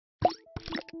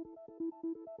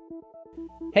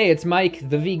Hey, it's Mike,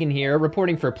 the vegan here,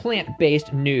 reporting for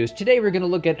plant-based news. Today we're going to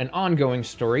look at an ongoing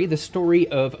story, the story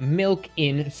of milk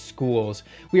in schools.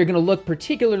 We are going to look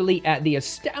particularly at the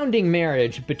astounding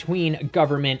marriage between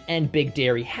government and big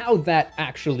dairy, how that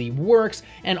actually works,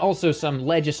 and also some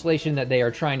legislation that they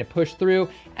are trying to push through,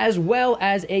 as well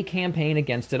as a campaign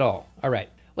against it all. All right.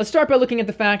 Let's start by looking at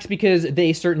the facts because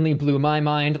they certainly blew my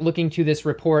mind. Looking to this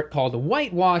report called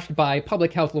Whitewashed by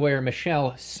public health lawyer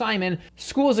Michelle Simon,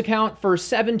 schools account for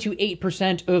 7 to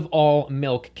 8% of all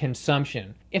milk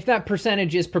consumption. If that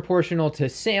percentage is proportional to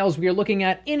sales, we are looking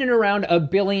at in and around $1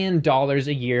 billion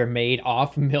a year made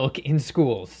off milk in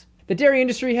schools. The dairy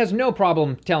industry has no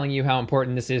problem telling you how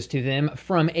important this is to them,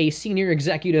 from a senior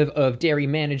executive of dairy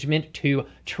management to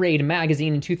Trade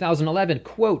Magazine in 2011,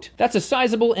 quote, "That's a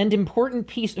sizable and important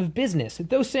piece of business.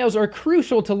 Those sales are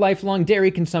crucial to lifelong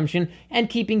dairy consumption and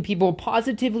keeping people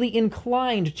positively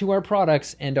inclined to our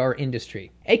products and our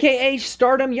industry." AKA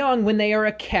start them young when they are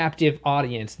a captive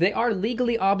audience. They are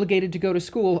legally obligated to go to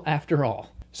school after all.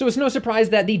 So it's no surprise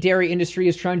that the dairy industry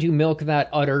is trying to milk that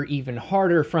udder even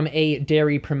harder. From a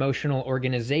dairy promotional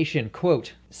organization,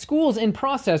 quote, "Schools and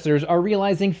processors are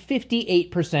realizing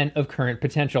 58% of current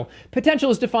potential.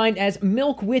 Potential is defined as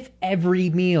milk with every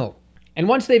meal. And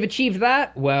once they've achieved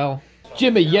that, well..."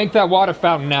 Jimmy, yank that water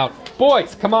fountain out.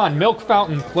 Boys, come on, milk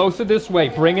fountain, closer this way,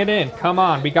 bring it in. Come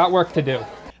on, we got work to do.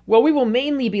 Well, we will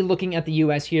mainly be looking at the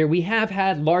US here. We have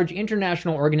had large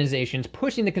international organizations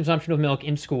pushing the consumption of milk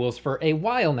in schools for a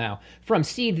while now. From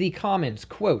Seed the Commons,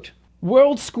 quote,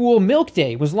 "World School Milk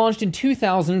Day was launched in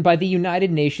 2000 by the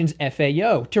United Nations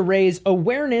FAO to raise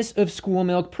awareness of school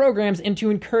milk programs and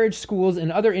to encourage schools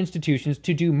and other institutions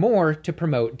to do more to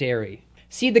promote dairy."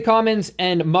 Seed the Commons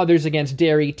and Mothers Against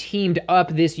Dairy teamed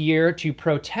up this year to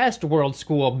protest World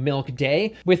School Milk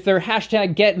Day with their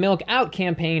hashtag Get Milk Out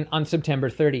campaign on September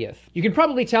 30th. You can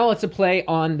probably tell it's a play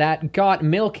on that Got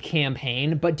Milk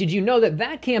campaign, but did you know that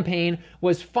that campaign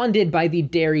was funded by the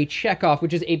Dairy Checkoff,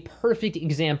 which is a perfect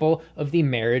example of the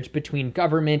marriage between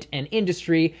government and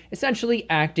industry, essentially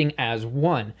acting as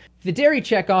one. The Dairy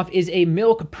Checkoff is a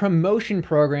milk promotion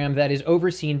program that is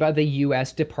overseen by the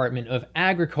U.S. Department of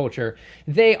Agriculture.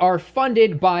 They are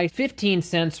funded by 15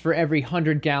 cents for every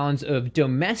 100 gallons of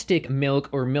domestic milk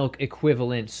or milk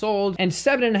equivalent sold, and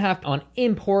 7.5 on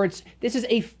imports. This is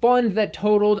a fund that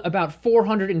totaled about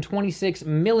 $426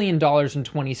 million in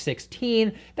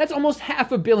 2016. That's almost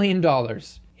 $500 million.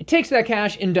 It takes that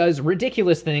cash and does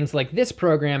ridiculous things like this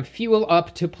program, Fuel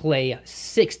Up to Play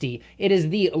 60. It is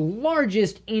the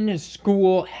largest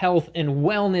in-school health and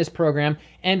wellness program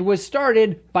and was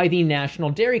started by the National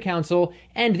Dairy Council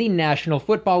and the National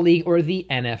Football League, or the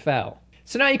NFL.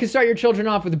 So now you can start your children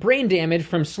off with brain damage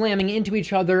from slamming into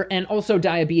each other and also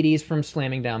diabetes from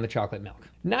slamming down the chocolate milk.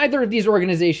 Neither of these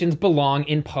organizations belong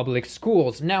in public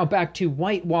schools. Now back to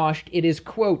Whitewashed, it is,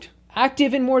 quote,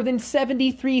 "Active in more than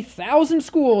 73,000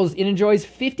 schools, it enjoys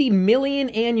 $50 million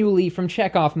annually from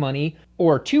checkoff money,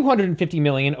 or $250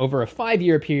 million over a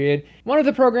 5-year period. One of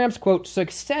the program's, quote,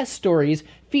 success stories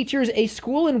features a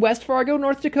school in West Fargo,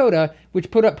 North Dakota,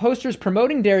 which put up posters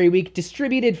promoting Dairy Week,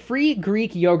 distributed free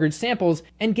Greek yogurt samples,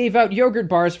 and gave out yogurt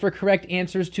bars for correct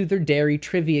answers to their dairy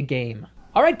trivia game."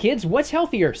 All right, kids, what's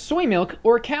healthier, soy milk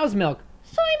or cow's milk?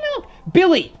 Soy milk!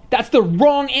 Billy, that's the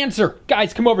wrong answer.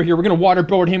 Guys, come over here. We're going to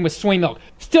waterboard him with soy milk.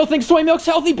 Still think soy milk's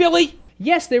healthy, Billy?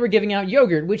 Yes, they were giving out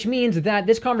yogurt, which means that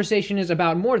this conversation is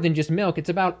about more than just milk. It's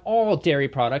about all dairy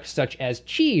products, such as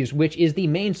cheese, which is the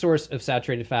main source of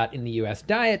saturated fat in the U.S.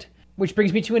 diet. Which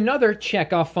brings me to another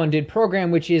checkoff-funded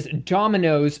program, which is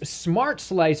Domino's Smart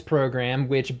Slice program,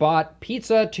 which bought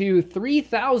pizza to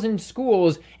 3,000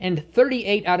 schools and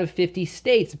 38 out of 50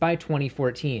 states by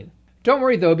 2014. Don't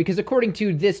worry though, because according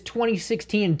to this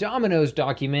 2016 Domino's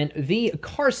document, the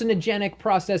carcinogenic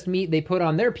processed meat they put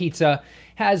on their pizza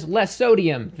has less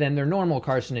sodium than their normal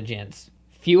carcinogens.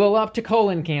 Fuel up to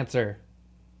colon cancer.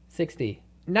 60.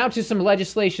 Now to some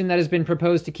legislation that has been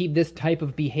proposed to keep this type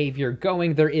of behavior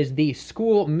going. There is the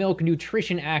School Milk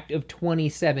Nutrition Act of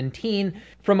 2017.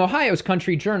 From Ohio's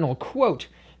Country Journal, quote,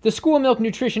 "The School Milk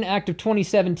Nutrition Act of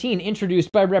 2017,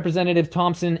 introduced by Representative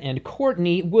Thompson and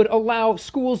Courtney, would allow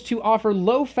schools to offer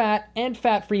low-fat and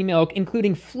fat-free milk,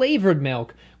 including flavored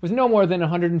milk, with no more than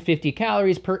 150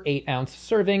 calories per 8-ounce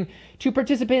serving, to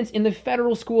participants in the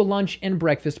federal school lunch and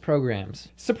breakfast programs."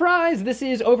 Surprise! This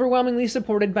is overwhelmingly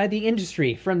supported by the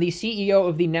industry. From the CEO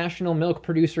of the National Milk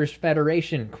Producers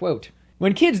Federation, quote,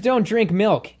 "When kids don't drink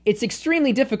milk, it's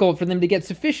extremely difficult for them to get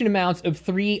sufficient amounts of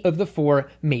 3 of the 4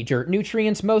 major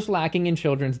nutrients most lacking in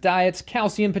children's diets: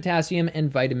 calcium, potassium,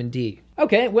 and vitamin D.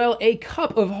 Okay, well, a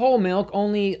cup of whole milk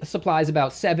only supplies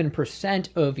about 7%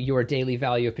 of your daily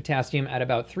value of potassium at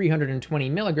about 320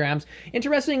 milligrams.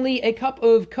 Interestingly, a cup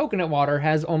of coconut water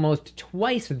has almost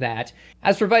twice that.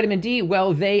 As for vitamin D,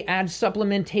 well, they add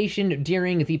supplementation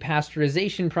during the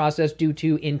pasteurization process due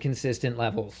to inconsistent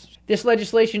levels. This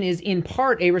legislation is in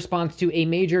part a response to a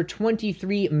major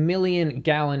 23 million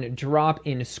gallon drop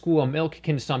in school milk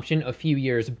consumption a few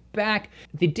years back.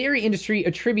 The dairy industry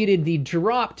attributed the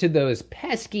drop to those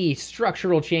pesky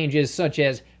structural changes such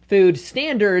as food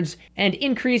standards and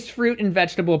increased fruit and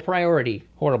vegetable priority.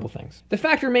 Horrible things. The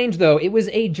fact remains, though, it was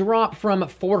a drop from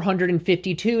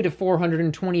 452 to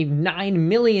 429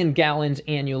 million gallons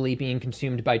annually being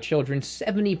consumed by children,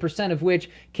 70% of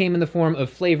which came in the form of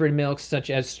flavored milks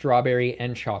such as strawberry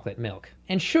and chocolate milk.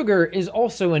 And sugar is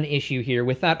also an issue here.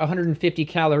 With that 150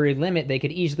 calorie limit, they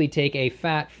could easily take a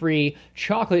fat-free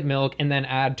chocolate milk and then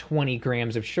add 20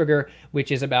 grams of sugar,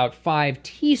 which is about 5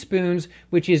 teaspoons,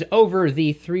 which is over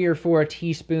the 3 or 4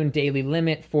 teaspoon daily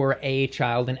limit for a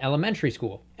child in elementary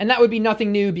school. And that would be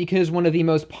nothing new because one of the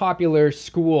most popular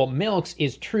school milks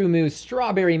is True Moose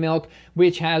strawberry milk,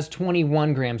 which has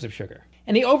 21 grams of sugar.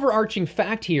 And the overarching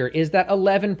fact here is that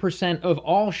 11% of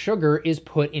all sugar is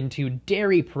put into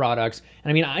dairy products. And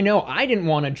I mean, I know I didn't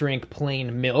want to drink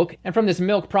plain milk. And from this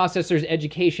Milk Processors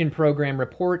Education Program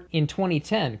report in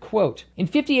 2010, quote, "In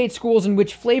 58 schools in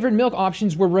which flavored milk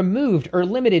options were removed or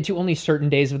limited to only certain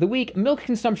days of the week, milk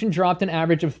consumption dropped an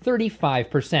average of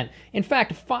 35%. In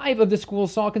fact, 5 of the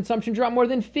schools saw consumption drop more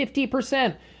than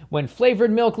 50%. When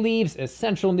flavored milk leaves,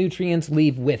 essential nutrients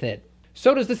leave with it."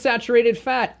 So does the saturated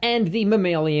fat and the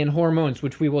mammalian hormones,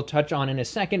 which we will touch on in a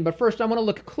second. But first, I want to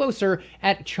look closer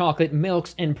at chocolate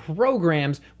milks and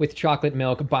programs with chocolate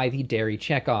milk by the Dairy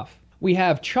Checkoff. We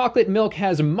have Chocolate Milk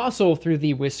Has Muscle through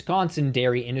the Wisconsin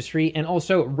dairy industry, and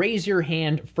also Raise Your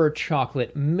Hand for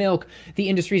Chocolate Milk, the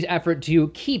industry's effort to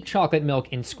keep chocolate milk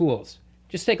in schools.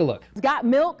 Just take a look. Got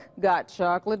milk, got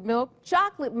chocolate milk.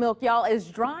 Chocolate milk, y'all, is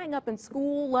drying up in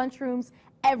school lunchrooms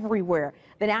everywhere.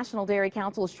 The National Dairy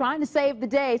Council is trying to save the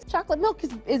day. Chocolate milk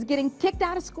is getting kicked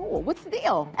out of school. What's the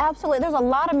deal? Absolutely. There's a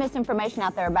lot of misinformation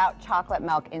out there about chocolate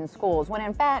milk in schools, when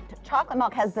in fact, chocolate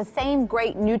milk has the same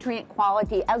great nutrient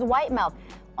quality as white milk.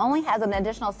 Only has an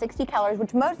additional 60 calories,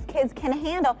 which most kids can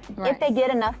handle if they get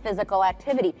enough physical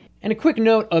activity. And a quick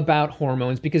note about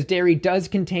hormones, because dairy does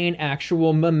contain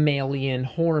actual mammalian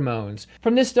hormones.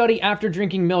 From this study, after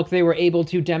drinking milk, they were able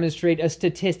to demonstrate a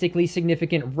statistically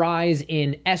significant rise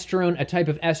in estrone, a type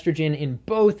of estrogen in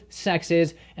both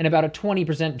sexes, and about a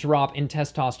 20% drop in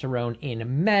testosterone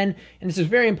in men. And this is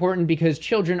very important because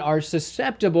children are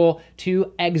susceptible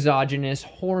to exogenous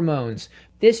hormones.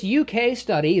 This UK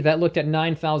study that looked at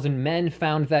 9,000 men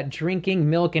found that drinking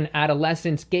milk in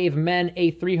adolescence gave men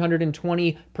a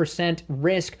 320%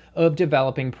 risk of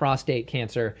developing prostate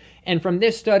cancer. And from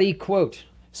this study, quote,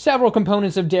 "Several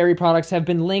components of dairy products have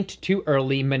been linked to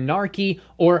early menarche,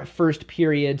 or first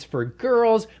periods for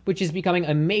girls, which is becoming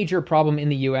a major problem in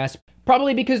the US.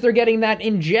 Probably because they're getting that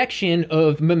injection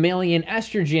of mammalian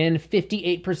estrogen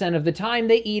 58% of the time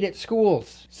they eat at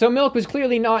schools." So milk was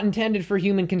clearly not intended for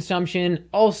human consumption,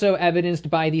 also evidenced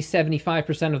by the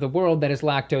 75% of the world that is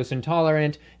lactose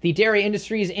intolerant. The dairy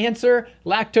industry's answer: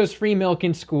 lactose-free milk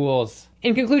in schools.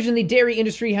 In conclusion, the dairy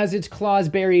industry has its claws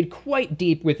buried quite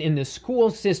deep within the school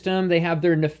system. They have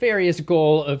their nefarious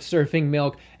goal of serving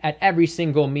milk at every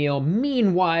single meal.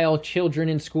 Meanwhile, children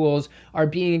in schools are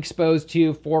being exposed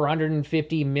to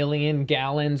 450 million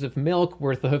gallons of milk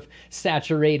worth of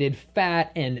saturated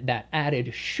fat and that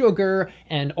added sugar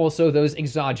and also those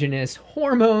exogenous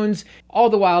hormones. All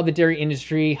the while, the dairy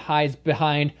industry hides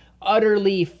behind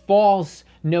utterly false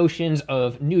notions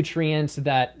of nutrients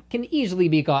that can easily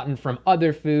be gotten from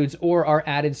other foods or are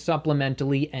added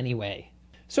supplementally anyway.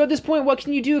 So at this point, what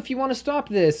can you do if you want to stop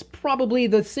this? Probably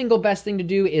the single best thing to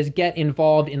do is get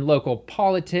involved in local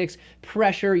politics,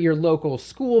 pressure your local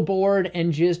school board,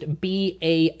 and just be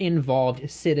a involved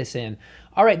citizen.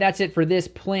 All right, that's it for this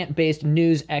plant-based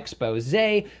news expose.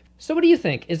 So what do you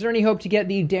think? Is there any hope to get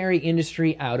the dairy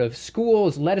industry out of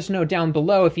schools? Let us know down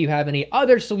below if you have any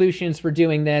other solutions for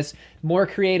doing this. More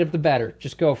creative, the better.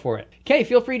 Just go for it. Okay,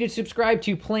 feel free to subscribe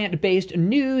to plant-based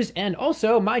news and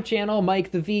also my channel,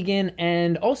 Mike the Vegan,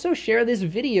 and also share this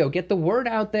video. Get the word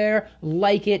out there,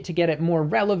 like it to get it more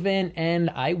relevant,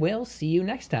 and I will see you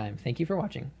next time. Thank you for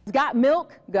watching. Got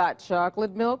milk, got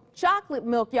chocolate milk. Chocolate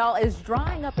milk, y'all, is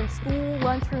drying up in school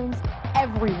lunchrooms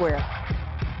everywhere.